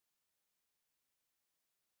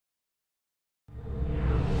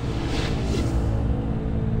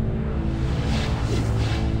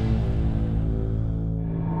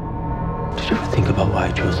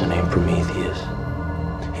I chose the name Prometheus.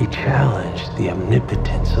 He challenged the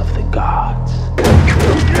omnipotence of the gods.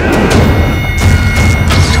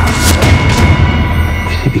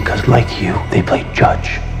 You see, because like you, they play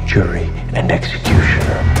judge, jury, and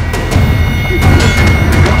executioner.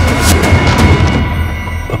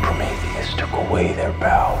 But Prometheus took away their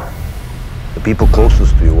power. The people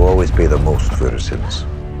closest to you will always pay the most for their sins.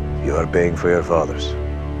 You are paying for your fathers.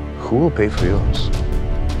 Who will pay for yours?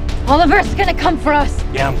 Oliver's gonna come for us.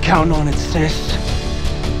 Yeah, I'm counting on it, sis.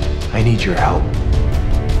 I need your help.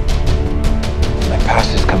 My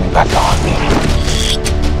past is coming back to haunt me.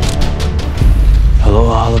 Hello,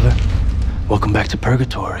 Oliver. Welcome back to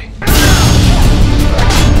Purgatory.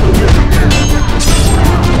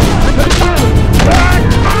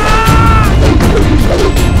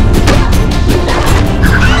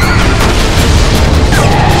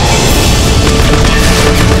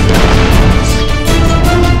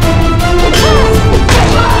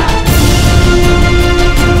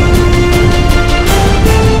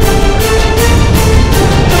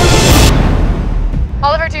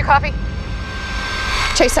 Oliver, do you copy?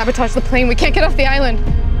 Chase sabotaged the plane. We can't get off the island.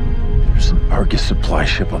 There's an Argus supply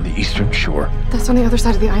ship on the eastern shore. That's on the other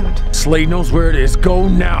side of the island. Slade knows where it is. Go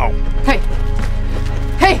now. Hey.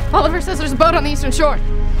 Hey, Oliver says there's a boat on the eastern shore.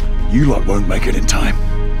 You lot won't make it in time.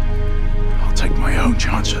 I'll take my own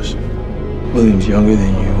chances. William's younger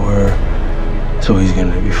than you were, so he's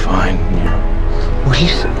gonna be fine. What do you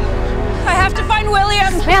say? I have to find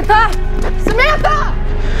William! Samantha! Samantha!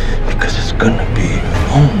 Because it's gonna be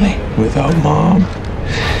lonely without Mom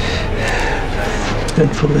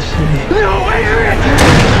and Felicity. No, Adrian!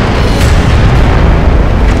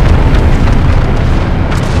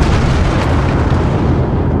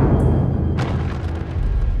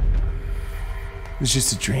 It was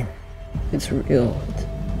just a dream. It's real.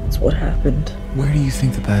 It's what happened. Where do you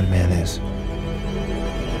think the bad man is?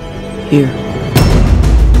 Here.